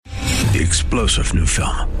The explosive new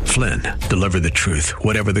film, Flynn, deliver the truth,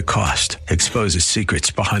 whatever the cost. Exposes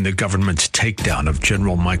secrets behind the government's takedown of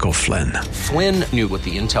General Michael Flynn. Flynn knew what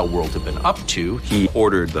the intel world had been up to. He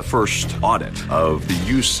ordered the first audit of the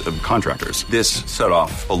use of contractors. This set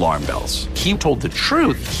off alarm bells. He told the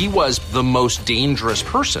truth. He was the most dangerous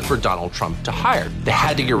person for Donald Trump to hire. They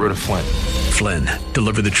had to get rid of Flynn. Flynn,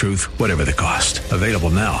 deliver the truth, whatever the cost. Available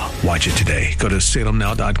now. Watch it today. Go to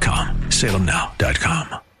salemnow.com.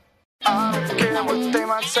 salemnow.com. I don't care what they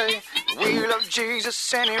might say. We love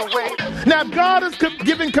Jesus anyway. Now, if God is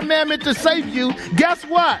giving commandment to save you, guess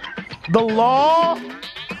what? The law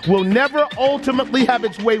will never ultimately have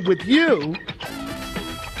its way with you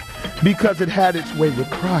because it had its way with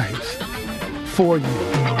Christ for you.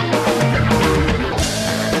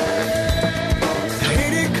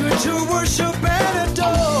 Lady, could you worship and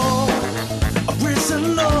adore a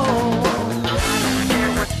risen Lord? I don't care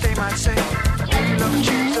what they might say. We love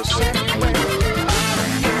Jesus anyway. I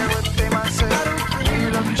don't care what they might say. We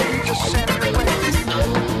love Jesus anyway.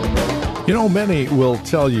 You know, many will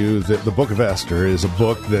tell you that the book of Esther is a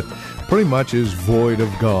book that pretty much is void of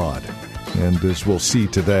God. And as we'll see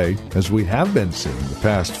today, as we have been seeing the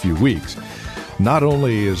past few weeks, not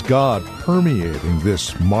only is God permeating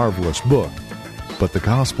this marvelous book, but the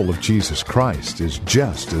gospel of Jesus Christ is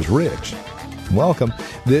just as rich. Welcome.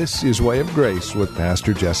 This is Way of Grace with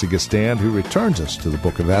Pastor Jesse Gistand, who returns us to the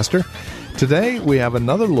book of Esther. Today, we have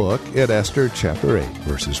another look at Esther chapter 8,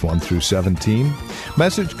 verses 1 through 17,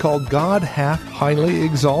 message called God Hath Highly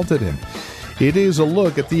Exalted Him. It is a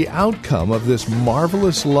look at the outcome of this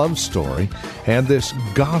marvelous love story and this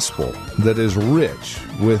gospel that is rich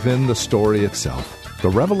within the story itself. The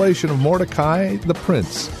revelation of Mordecai, the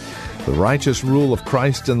prince, the righteous rule of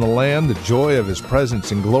Christ in the land, the joy of his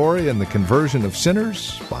presence and glory, and the conversion of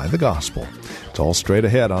sinners by the gospel. It's all straight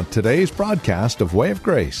ahead on today's broadcast of Way of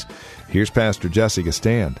Grace. Here's Pastor Jesse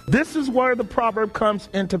Gistand. This is where the proverb comes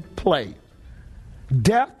into play.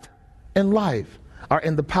 Death and life are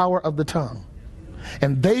in the power of the tongue,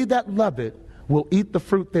 and they that love it will eat the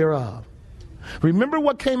fruit thereof. Remember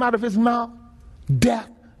what came out of his mouth? Death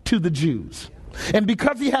to the Jews. And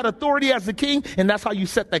because he had authority as the king, and that's how you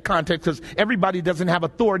set that context, because everybody doesn't have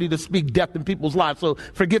authority to speak death in people's lives, so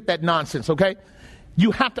forget that nonsense, okay?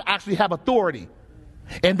 You have to actually have authority.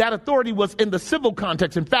 And that authority was in the civil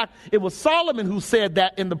context. In fact, it was Solomon who said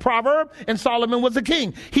that in the proverb, and Solomon was a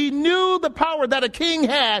king. He knew the power that a king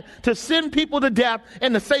had to send people to death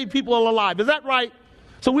and to save people alive. Is that right?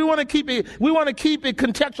 So we want to keep it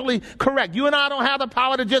contextually correct. You and I don't have the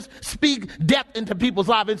power to just speak death into people's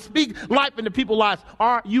lives and speak life into people's lives.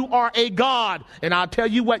 You are a God. And I'll tell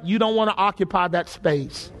you what, you don't want to occupy that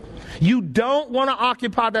space. You don't want to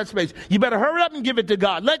occupy that space. You better hurry up and give it to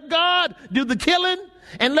God. Let God do the killing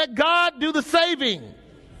and let God do the saving.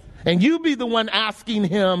 And you be the one asking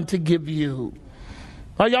him to give you.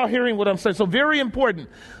 Are y'all hearing what I'm saying? So very important.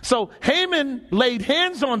 So Haman laid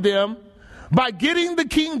hands on them by getting the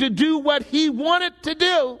king to do what he wanted to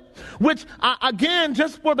do, which, again,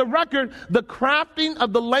 just for the record, the crafting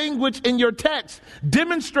of the language in your text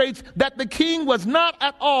demonstrates that the king was not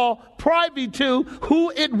at all privy to who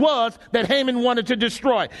it was that Haman wanted to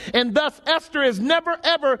destroy. And thus, Esther is never,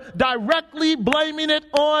 ever directly blaming it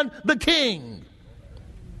on the king.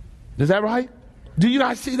 Is that right? Do you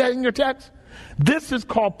guys see that in your text? This is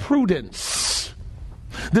called prudence.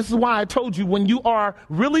 This is why I told you, when you are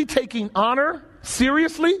really taking honor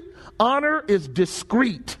seriously, honor is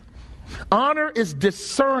discreet. Honor is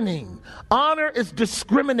discerning. Honor is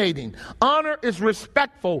discriminating. Honor is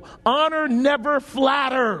respectful. Honor never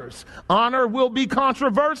flatters. Honor will be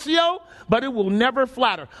controversial, but it will never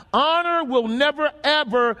flatter. Honor will never,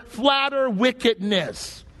 ever flatter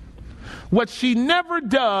wickedness. What she never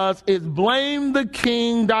does is blame the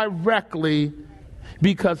king directly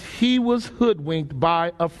because he was hoodwinked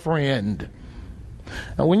by a friend.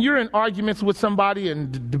 And when you're in arguments with somebody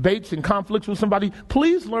and debates and conflicts with somebody,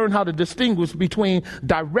 please learn how to distinguish between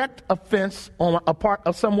direct offense on a part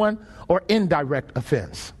of someone or indirect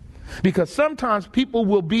offense. Because sometimes people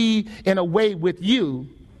will be in a way with you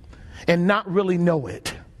and not really know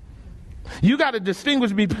it. You got to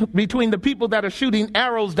distinguish between the people that are shooting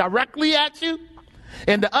arrows directly at you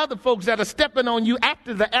and the other folks that are stepping on you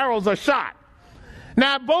after the arrows are shot.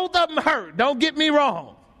 Now, both of them hurt, don't get me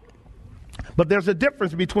wrong. But there's a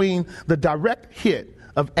difference between the direct hit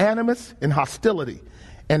of animus and hostility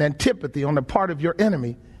and antipathy on the part of your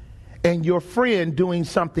enemy and your friend doing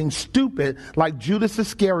something stupid like Judas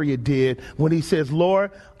Iscariot did when he says,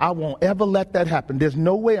 Lord, I won't ever let that happen. There's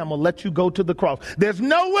no way I'm going to let you go to the cross. There's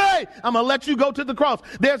no way I'm going to let you go to the cross.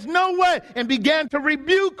 There's no way. And began to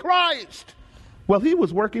rebuke Christ Well, he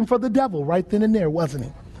was working for the devil right then and there, wasn't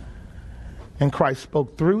he? And Christ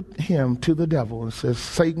spoke through him to the devil and says,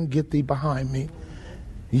 Satan, get thee behind me.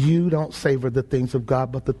 You don't savor the things of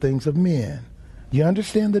God, but the things of men. You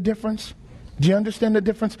understand the difference? Do you understand the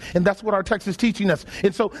difference? And that's what our text is teaching us.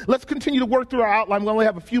 And so let's continue to work through our outline. We only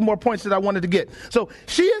have a few more points that I wanted to get. So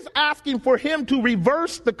she is asking for him to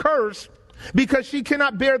reverse the curse because she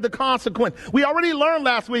cannot bear the consequence. We already learned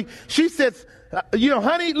last week. She says,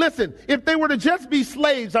 honey, listen, if they were to just be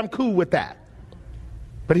slaves, I'm cool with that.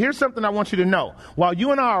 But here's something I want you to know. While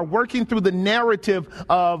you and I are working through the narrative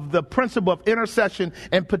of the principle of intercession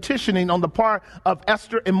and petitioning on the part of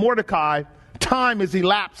Esther and Mordecai, time is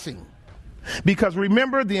elapsing. Because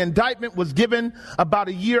remember, the indictment was given about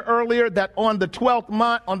a year earlier that on the 12th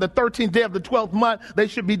month, on the 13th day of the 12th month, they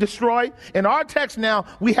should be destroyed. In our text now,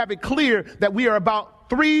 we have it clear that we are about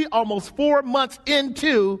 3, almost 4 months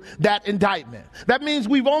into that indictment. That means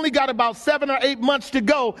we've only got about 7 or 8 months to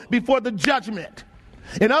go before the judgment.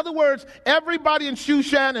 In other words, everybody in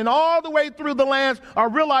Shushan and all the way through the lands are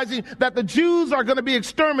realizing that the Jews are going to be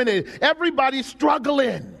exterminated. Everybody's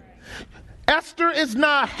struggling. Esther is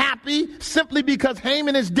not happy simply because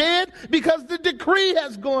Haman is dead, because the decree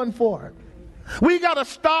has gone forth. We got to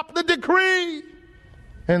stop the decree.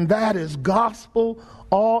 And that is gospel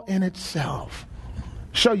all in itself.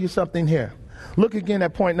 Show you something here. Look again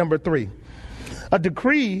at point number 3. A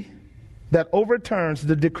decree that overturns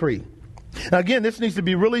the decree. Now again, this needs to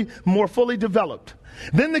be really more fully developed.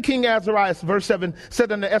 Then the king Azarias, verse 7,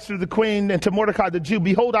 said unto Esther the queen and to Mordecai the Jew,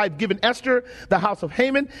 Behold, I have given Esther the house of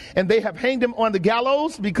Haman, and they have hanged him on the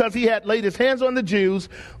gallows because he had laid his hands on the Jews.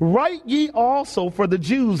 Write ye also for the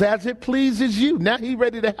Jews as it pleases you. Now he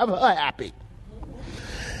ready to have her happy.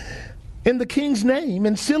 In the king's name,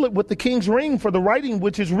 and seal it with the king's ring, for the writing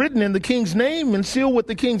which is written in the king's name and seal with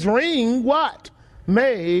the king's ring, what?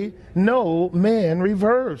 May no man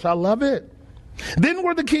reverse. I love it. Then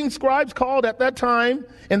were the king's scribes called at that time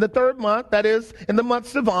in the 3rd month, that is, in the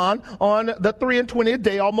month Sivan, on the 23rd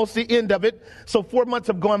day, almost the end of it. So 4 months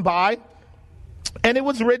have gone by. And it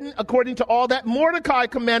was written according to all that Mordecai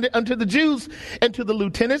commanded unto the Jews and to the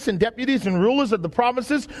lieutenants and deputies and rulers of the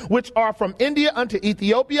provinces which are from India unto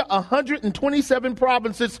Ethiopia, 127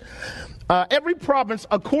 provinces, every province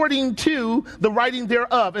according to the writing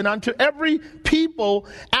thereof, and unto every people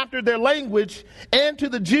after their language, and to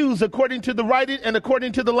the Jews according to the writing and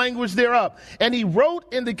according to the language thereof. And he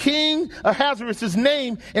wrote in the king Ahasuerus'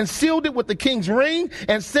 name and sealed it with the king's ring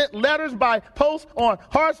and sent letters by post on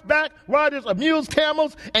horseback, riders of mules,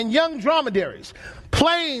 camels, and young dromedaries,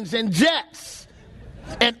 planes and jets,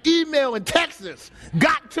 and email and texts.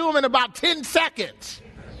 Got to him in about 10 seconds.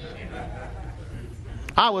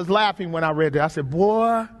 I was laughing when I read that. I said,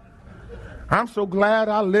 boy, I'm so glad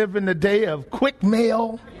I live in the day of quick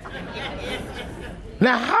mail.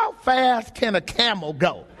 Now, how fast can a camel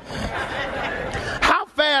go? How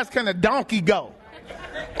fast can a donkey go?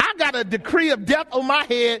 I got a decree of death on my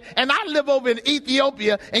head, and I live over in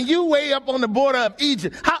Ethiopia, and you way up on the border of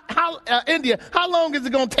Egypt. India, how long is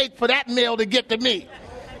it going to take for that mail to get to me?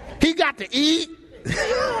 He got to eat.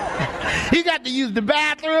 He got to use the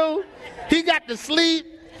bathroom. He got to sleep.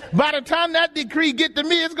 By the time that decree get to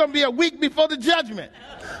me, it's going to be a week before the judgment.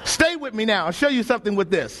 Stay with me now. I'll show you something with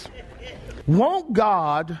this. Won't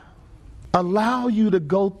God allow you to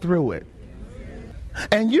go through it?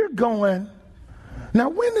 And you're going, now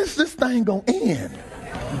when is this thing going to end?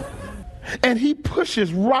 And he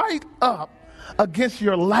pushes right up against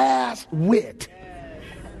your last wit.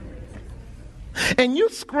 And you're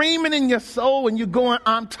screaming in your soul and you're going,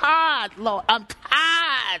 I'm tired, Lord. I'm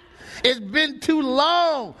tired. It's been too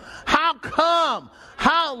long. How come?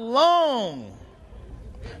 How long?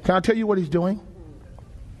 Can I tell you what he's doing?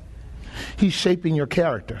 He's shaping your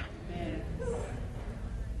character.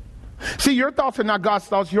 See, your thoughts are not God's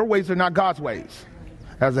thoughts. Your ways are not God's ways.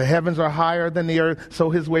 As the heavens are higher than the earth, so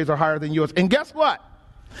his ways are higher than yours. And guess what?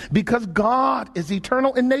 Because God is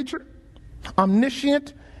eternal in nature,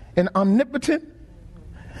 omniscient and omnipotent,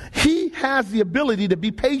 he has the ability to be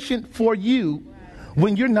patient for you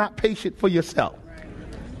when you're not patient for yourself.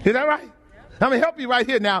 Is that right? I'm going to help you right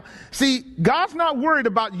here now. See, God's not worried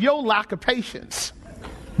about your lack of patience.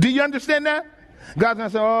 Do you understand that? God's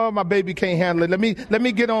not saying, oh, my baby can't handle it. Let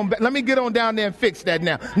me get on down there and fix that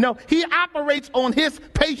now. No, he operates on his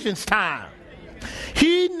patience time.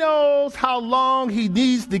 He knows how long he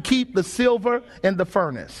needs to keep the silver in the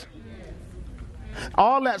furnace.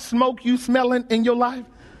 All that smoke you smelling in your life,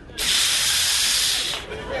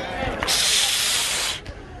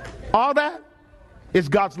 all that is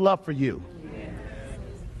God's love for you.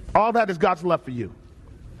 All that is God's love for you.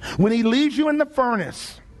 When he leaves you in the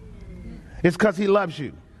furnace it's because he loves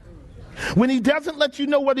you. When he doesn't let you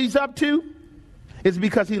know what he's up to, it's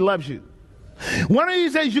because he loves you. One of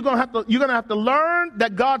these days, you're gonna have to learn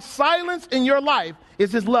that God's silence in your life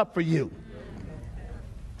is his love for you.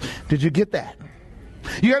 Did you get that?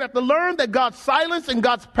 You're gonna have to learn that God's silence and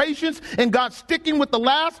God's patience and God's sticking with the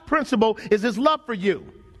last principle is his love for you.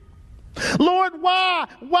 Lord, why?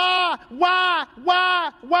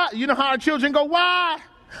 You know how our children go, why?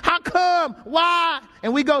 How come? Why?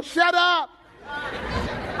 And we go, shut up.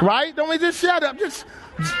 Right? Don't we just shut up?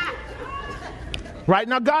 Right?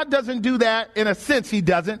 Now, God doesn't do that in a sense, he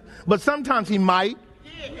doesn't. But sometimes he might.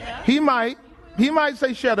 He might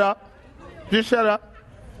say, shut up. Just shut up.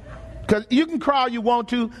 Because you can cry all you want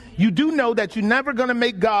to. You do know that you're never going to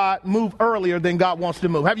make God move earlier than God wants to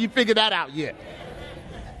move. Have you figured that out yet?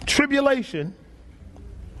 Tribulation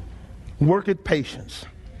worketh patience.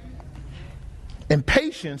 And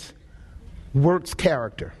patience works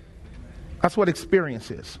character. That's what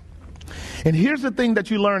experience is. And here's the thing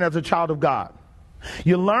that you learn as a child of God.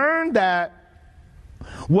 You learn that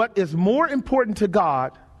what is more important to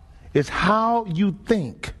God is how you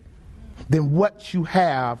think than what you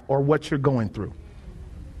have or what you're going through.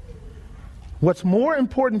 What's more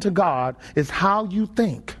important to God is how you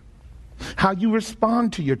think, how you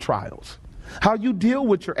respond to your trials, how you deal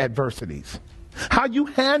with your adversities, how you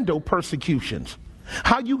handle persecutions,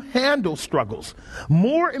 how you handle struggles.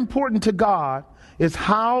 More important to God is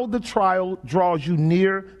how the trial draws you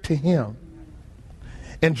near to him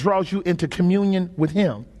and draws you into communion with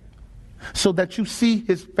him so that you see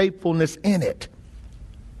his faithfulness in it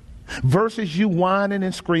versus you whining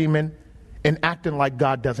and screaming and acting like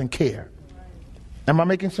God doesn't care. Am I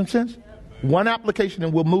making some sense? One application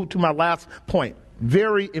and we'll move to my last point.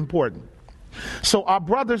 Very important. So our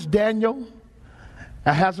brothers Daniel,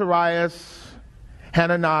 Ahasuerus,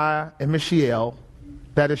 Hananiah, and Mishael,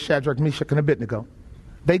 that is Shadrach, Meshach, and Abednego,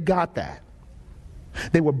 they got that.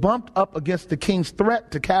 They were bumped up against the king's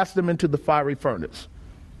threat to cast them into the fiery furnace.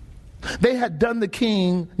 They had done the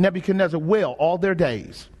king Nebuchadnezzar well all their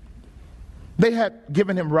days. They had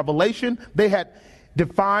given him revelation. They had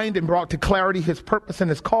defined and brought to clarity his purpose and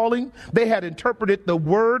his calling. They had interpreted the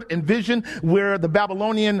word and vision where the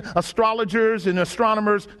Babylonian astrologers and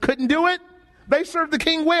astronomers couldn't do it. They served the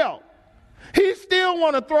king well. He still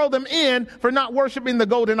want to throw them in for not worshiping the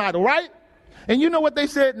golden idol, right? And you know what they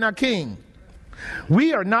said? Now, king,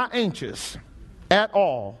 we are not anxious at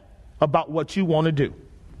all about what you want to do.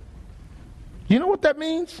 You know what that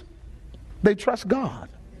means? They trust God.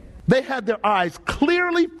 They had their eyes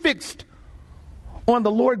clearly fixed on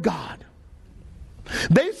the Lord God.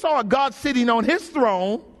 They saw God sitting on his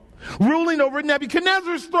throne, ruling over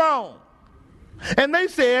Nebuchadnezzar's throne. And they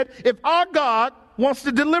said, if our God wants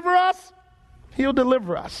to deliver us, he'll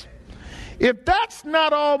deliver us. If that's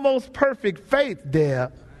not almost perfect faith,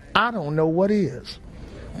 Deb, I don't know what is.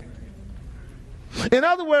 In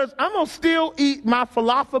other words, I'm going to still eat my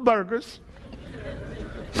falafel burgers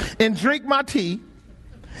and drink my tea.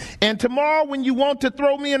 And tomorrow when you want to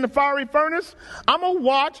throw me in the fiery furnace, I'm going to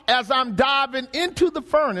watch as I'm diving into the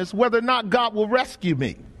furnace whether or not God will rescue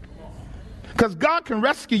me. Because God can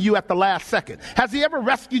rescue you at the last second. Has he ever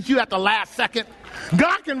rescued you at the last second?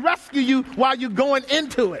 God can rescue you while you're going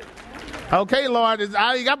into it. Okay, Lord,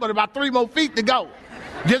 I got about 3 more feet to go.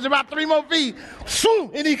 Just about 3 more feet.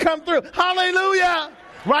 Swoop, and he come through. Hallelujah.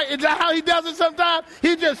 Right? Is that how he does it sometimes?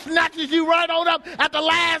 He just snatches you right on up at the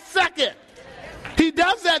last second. He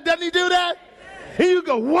does that, doesn't he do that? And you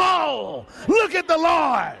go, whoa, look at the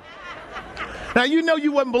Lord. Now, you know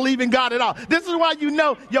you wouldn't believe in God at all. This is why you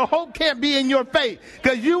know your hope can't be in your faith.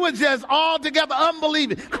 Because you were just altogether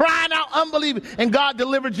unbelieving, crying out unbelieving, and God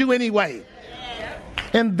delivered you anyway.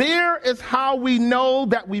 And there is how we know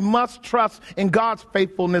that we must trust in God's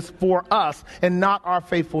faithfulness for us and not our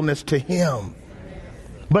faithfulness to him.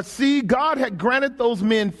 But see, God had granted those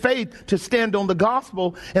men faith to stand on the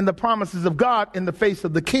gospel and the promises of God in the face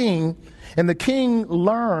of the king. And the king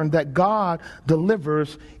learned that God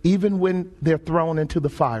delivers even when they're thrown into the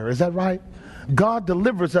fire. Is that right? God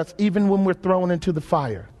delivers us even when we're thrown into the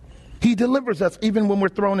fire. He delivers us even when we're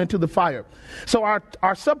thrown into the fire. So our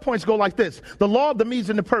subpoints go like this. The law of the Medes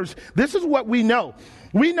and the Persians. This is what we know.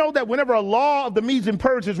 We know that whenever a law of the Medes and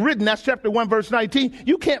Persians is written, that's chapter 1, verse 19,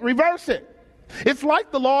 you can't reverse it. It's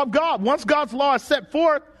like the law of God. Once God's law is set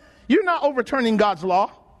forth, you're not overturning God's law.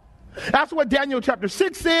 That's what Daniel chapter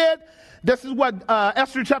 6 said. this is what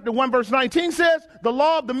Esther chapter 1 verse 19 says, the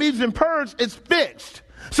law of the Medes and Persians is fixed.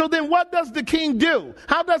 So then what does the king do?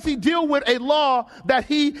 How does he deal with a law that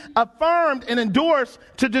he affirmed and endorsed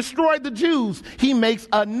to destroy the Jews? He makes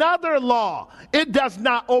another law. It does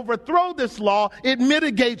not overthrow this law. It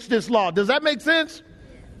mitigates this law. Does that make sense?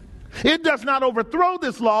 It does not overthrow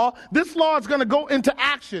this law. This law is going to go into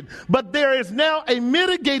action. But there is now a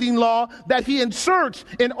mitigating law that he inserts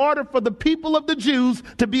in order for the people of the Jews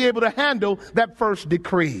to be able to handle that first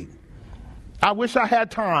decree. I wish I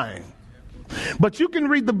had time. But you can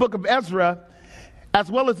read the book of Ezra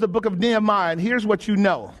as well as the book of Nehemiah, and here's what you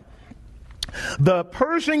know. The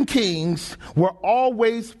Persian kings were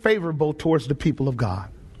always favorable towards the people of God,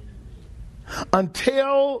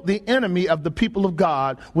 until the enemy of the people of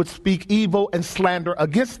God would speak evil and slander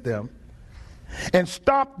against them and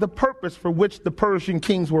stop the purpose for which the Persian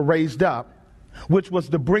kings were raised up, which was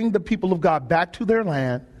to bring the people of God back to their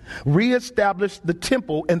land, reestablish the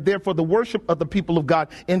temple and therefore the worship of the people of God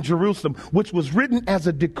in Jerusalem, which was written as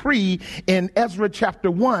a decree in Ezra chapter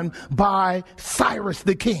 1 by Cyrus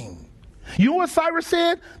the king. You know what Cyrus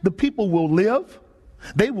said? The people will live,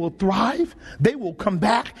 they will thrive, they will come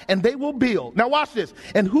back, and they will build. Now watch this.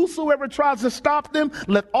 And whosoever tries to stop them,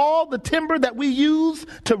 let all the timber that we use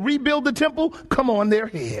to rebuild the temple come on their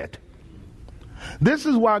head. This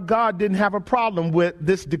is why God didn't have a problem with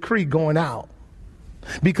this decree going out.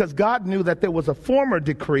 Because God knew that there was a former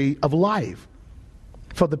decree of life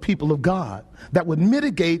for the people of God that would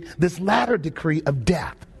mitigate this latter decree of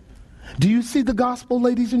death. Do you see the gospel,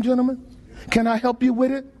 ladies and gentlemen? Can I help you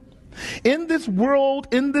with it? In this world,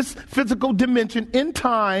 in this physical dimension, in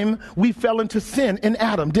time, we fell into sin in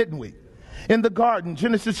Adam, didn't we? In the garden,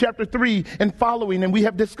 Genesis chapter 3 and following, and we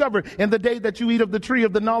have discovered, in the day that you eat of the tree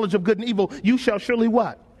of the knowledge of good and evil, you shall surely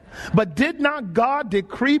what? But did not God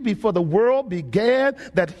decree before the world began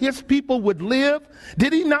that his people would live?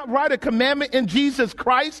 Did he not write a commandment in Jesus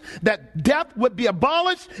Christ that death would be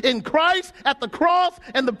abolished in Christ at the cross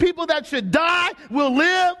and the people that should die will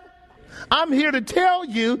live? I'm here to tell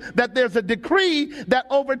you that there's a decree that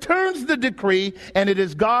overturns the decree, and it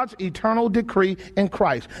is God's eternal decree in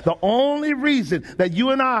Christ. The only reason that you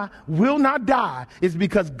and I will not die is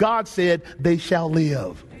because God said they shall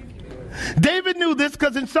live. David knew this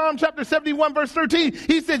because in Psalm chapter 71 verse 13,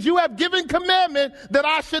 he says, you have given commandment that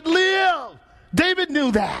I should live. David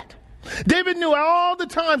knew that. David knew all the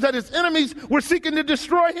times that his enemies were seeking to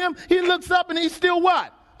destroy him, he looks up and he's still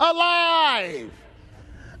what? Alive.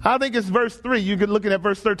 I think it's verse 3. You can look at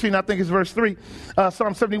verse 13. I think it's verse 3.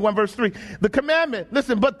 Psalm 71 verse 3. The commandment,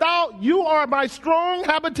 listen, but thou, you are my strong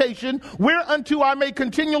habitation, whereunto I may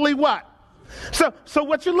continually what? So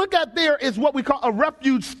what you look at there is what we call a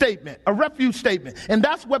refuge statement, And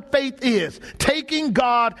that's what faith is. Taking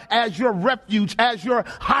God as your refuge, as your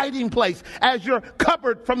hiding place, as your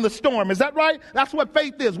cupboard from the storm. Is that right? That's what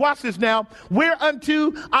faith is. Watch this now.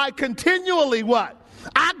 Whereunto I continually what?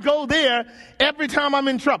 I go there every time I'm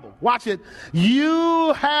in trouble. Watch it.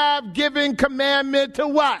 You have given commandment to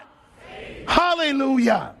what? Save.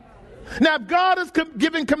 Hallelujah. Now, if God has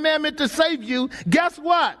given commandment to save you, guess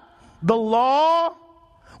what? The law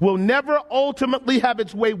will never ultimately have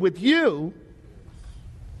its way with you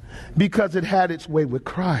because it had its way with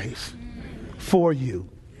Christ for you.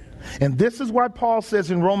 And this is why Paul says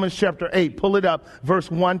in Romans chapter 8, pull it up, verse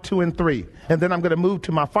 1, 2, and 3. And then I'm going to move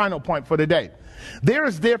to my final point for today. There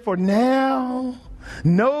is therefore now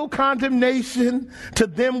no condemnation to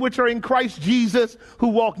them which are in Christ Jesus, who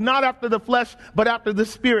walk not after the flesh, but after the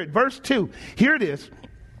Spirit. Verse 2, here it is.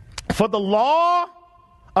 For the law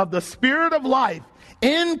of the Spirit of life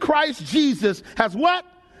in Christ Jesus has what?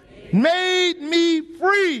 Made me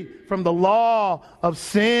free from the law of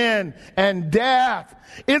sin and death.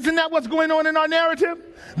 Isn't that what's going on in our narrative?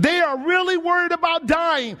 They are really worried about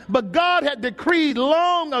dying, but God had decreed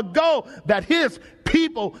long ago that his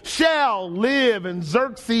people shall live, and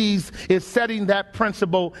Xerxes is setting that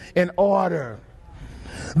principle in order.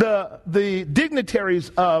 The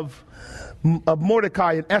dignitaries of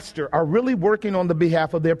Mordecai and Esther are really working on the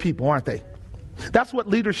behalf of their people, aren't they? That's what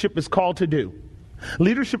leadership is called to do.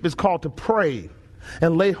 Leadership is called to pray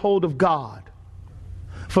and lay hold of God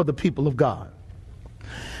for the people of God.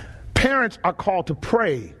 Parents are called to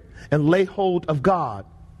pray and lay hold of God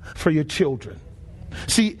for your children.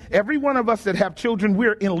 See, every one of us that have children,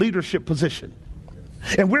 we're in leadership position.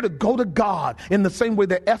 And we're to go to God in the same way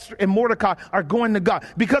that Esther and Mordecai are going to God.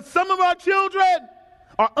 Because some of our children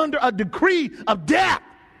are under a decree of death.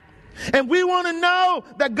 And we want to know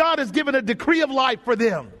that God has given a decree of life for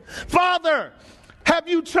them. Father, have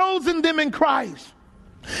you chosen them in Christ?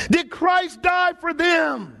 Did Christ die for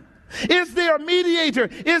them? Is there a mediator?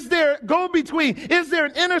 Is there a go-between? Is there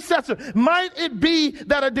an intercessor? Might it be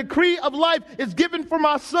that a decree of life is given for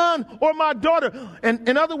my son or my daughter? And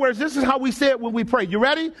in other words, this is how we say it when we pray. You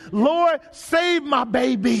ready? Lord, save my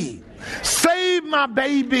baby. Save my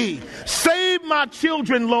baby. Save my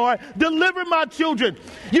children, Lord. Deliver my children.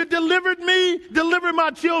 You delivered me, deliver my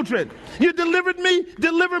children. You delivered me,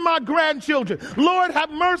 deliver my grandchildren. Lord, have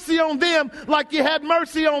mercy on them like you had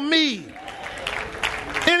mercy on me.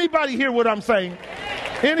 Anybody hear what I'm saying?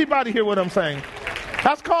 Anybody hear what I'm saying?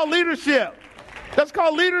 That's called leadership. That's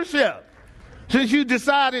called leadership. Since you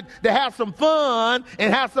decided to have some fun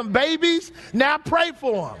and have some babies, now pray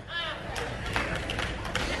for them.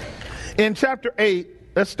 In chapter 8,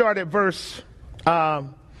 let's start at verse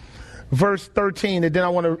 13, and then I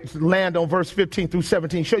want to land on verse 15 through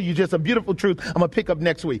 17, show you just a beautiful truth I'm going to pick up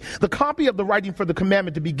next week. The copy of the writing for the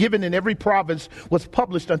commandment to be given in every province was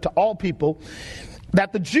published unto all people,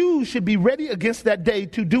 that the Jews should be ready against that day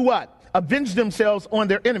to do what? Avenge themselves on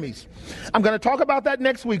their enemies. I'm going to talk about that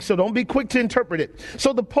next week, so don't be quick to interpret it.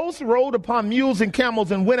 So the post rode upon mules and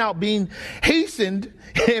camels and went out, being hastened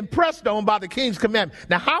and pressed on by the king's commandment.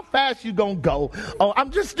 Now, how fast you going to go? Oh,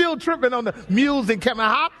 I'm just still tripping on the mules and camels.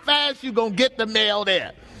 How fast you going to get the mail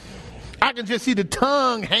there? I can just see the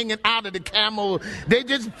tongue hanging out of the camel. They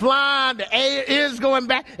just flying, the air is going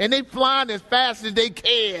back, and they flying as fast as they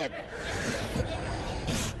can.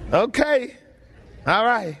 Okay. All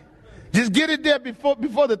right. Just get it there before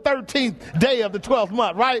the 13th day of the 12th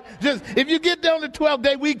month, right? Just if you get there on the 12th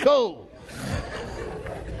day, we cool.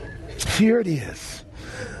 Here it is.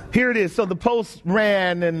 Here it is. So the post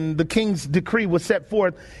ran, and the king's decree was set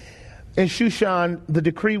forth in Shushan, the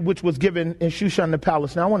decree which was given in Shushan the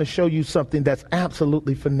palace. Now I want to show you something that's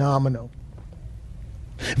absolutely phenomenal.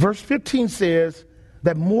 Verse 15 says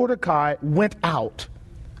that Mordecai went out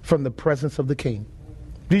from the presence of the king.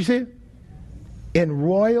 Do you see it? In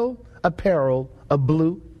royal apparel of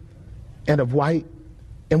blue and of white,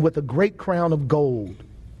 and with a great crown of gold,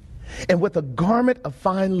 and with a garment of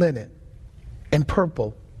fine linen and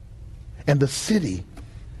purple, and the city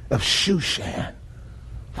of Shushan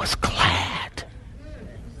was glad.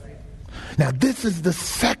 Now this is the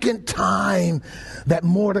second time that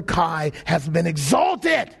Mordecai has been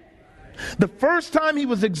exalted. The first time he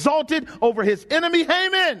was exalted over his enemy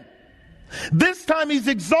Haman. This time he's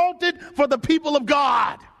exalted for the people of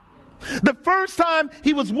God. The first time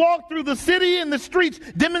he was walked through the city and the streets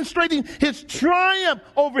demonstrating his triumph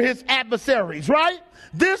over his adversaries, right?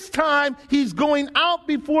 This time he's going out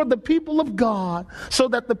before the people of God so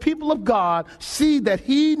that the people of God see that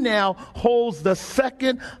he now holds the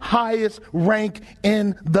second highest rank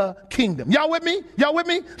in the kingdom. Y'all with me? Y'all with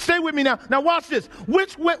me? Stay with me now. Now watch this.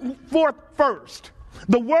 Which went forth first?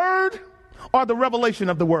 The word or the revelation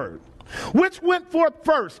of the word? Which went forth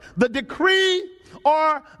first? The decree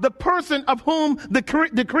or the person of whom the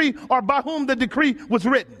decree or by whom the decree was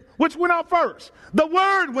written? Which went out first? The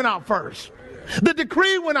word went out first. The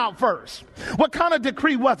decree went out first. What kind of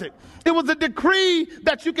decree was it? It was a decree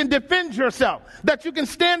that you can defend yourself, that you can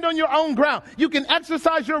stand on your own ground. You can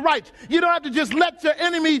exercise your rights. You don't have to just let your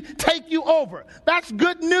enemy take you over. That's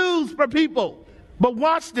good news for people. But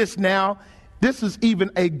watch this now. This is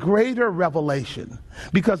even a greater revelation,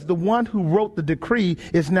 because the one who wrote the decree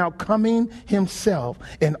is now coming himself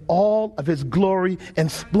in all of his glory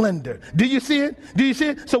and splendor. Do you see it? Do you see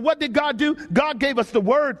it? So what did God do? God gave us the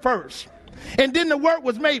word first. And then the word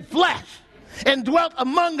was made flesh and dwelt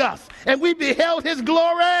among us. And we beheld his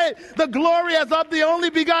glory, the glory as of the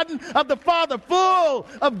only begotten of the Father, full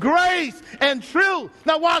of grace and truth.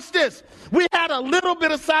 Now watch this. We had a little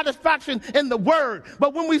bit of satisfaction in the word,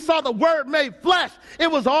 but when we saw the word made flesh, it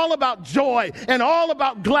was all about joy and all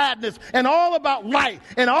about gladness and all about light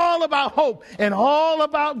and all about hope and all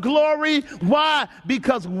about glory. Why?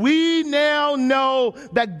 Because we now know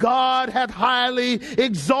that God hath highly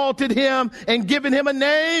exalted him and given him a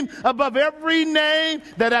name above every name,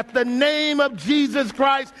 that at the name of Jesus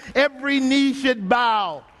Christ, every knee should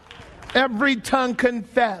bow, every tongue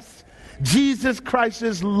confess Jesus Christ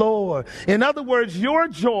is Lord. In other words, your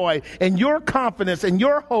joy and your confidence and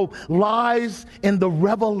your hope lies in the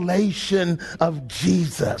revelation of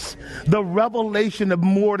Jesus, the revelation of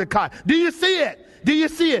Mordecai. Do you see it? Do you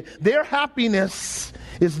see it? Their happiness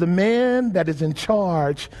is the man that is in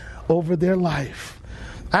charge over their life.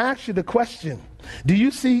 I ask you the question, do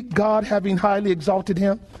you see God having highly exalted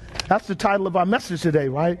him? That's the title of our message today,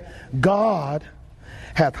 right? God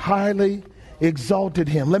hath highly exalted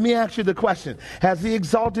him. Let me ask you the question. Has he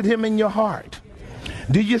exalted him in your heart?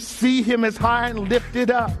 Do you see him as high and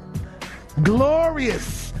lifted up?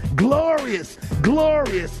 Glorious, glorious,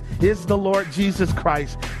 glorious is the Lord Jesus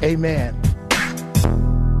Christ. Amen.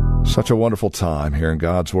 Such a wonderful time here in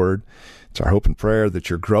God's Word. It's our hope and prayer that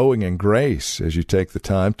you're growing in grace as you take the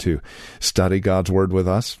time to study God's Word with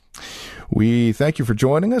us. We thank you for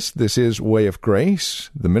joining us. This is Way of Grace,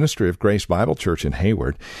 the ministry of Grace Bible Church in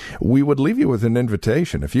Hayward. We would leave you with an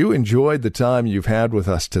invitation. If you enjoyed the time you've had with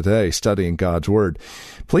us today studying God's Word,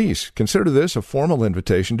 please consider this a formal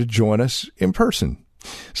invitation to join us in person.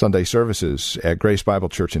 Sunday services at Grace Bible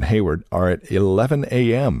Church in Hayward are at 11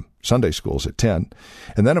 a.m., Sunday school's at 10.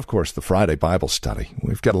 And then, of course, the Friday Bible study.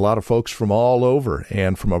 We've got a lot of folks from all over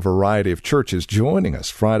and from a variety of churches joining us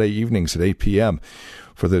Friday evenings at 8 p.m.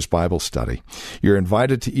 for this Bible study. You're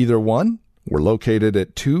invited to either one. We're located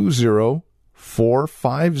at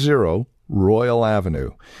 20450 Royal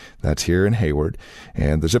Avenue. That's here in Hayward.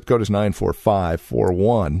 And the zip code is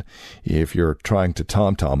 94541 if you're trying to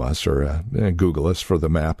TomTom us or Google us for the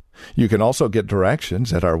map. You can also get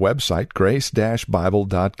directions at our website,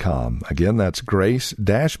 grace-bible.com. Again, that's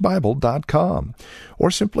grace-bible.com. Or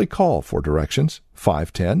simply call for directions,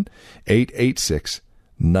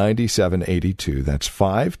 510-886-9782. That's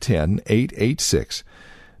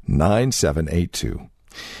 510-886-9782.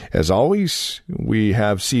 As always, we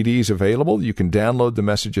have CDs available. You can download the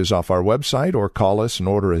messages off our website or call us and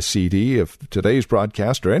order a CD of today's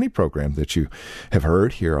broadcast or any program that you have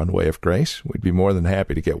heard here on Way of Grace. We'd be more than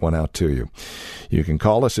happy to get one out to you. You can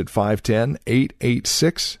call us at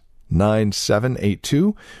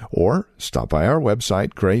 510-886-9782 or stop by our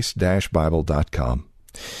website, grace-bible.com.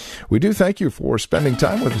 We do thank you for spending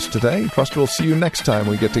time with us today. Trust we'll see you next time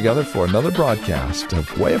we get together for another broadcast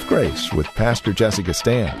of Way of Grace with Pastor Jesse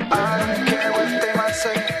Gastan. I don't care what they might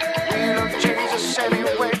say, we love Jesus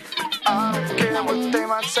anyway. I don't care what they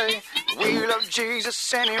might say, we love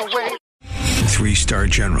Jesus anyway. 3-star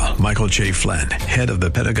General Michael J. Flynn, head of the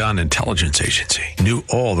Pentagon Intelligence Agency, knew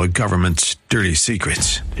all the government's dirty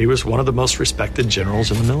secrets. He was one of the most respected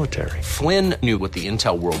generals in the military. Flynn knew what the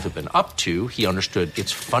intel world had been up to. He understood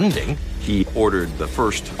its funding. He ordered the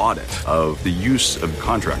first audit of the use of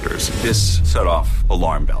contractors. This set off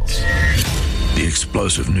alarm bells. The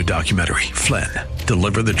explosive new documentary, Flynn,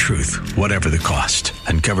 Deliver the Truth, Whatever the Cost,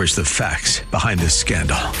 uncovers the facts behind this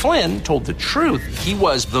scandal. Flynn told the truth. He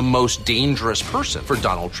was the most dangerous person for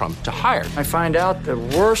Donald Trump to hire. I find out the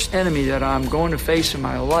worst enemy that I'm going to face in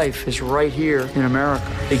my life is right here in America.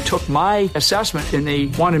 They took my assessment and they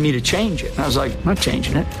wanted me to change it. And I was like, I'm not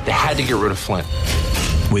changing it. They had to get rid of Flynn.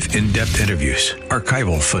 With in-depth interviews,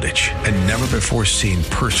 archival footage, and never-before-seen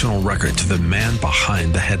personal records of the man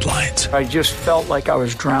behind the headlines. I just felt like I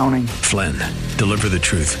was drowning. Flynn, Deliver the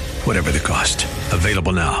Truth, Whatever the Cost.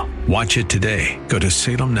 Available now. Watch it today. Go to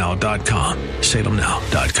salemnow.com.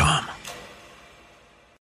 salemnow.com.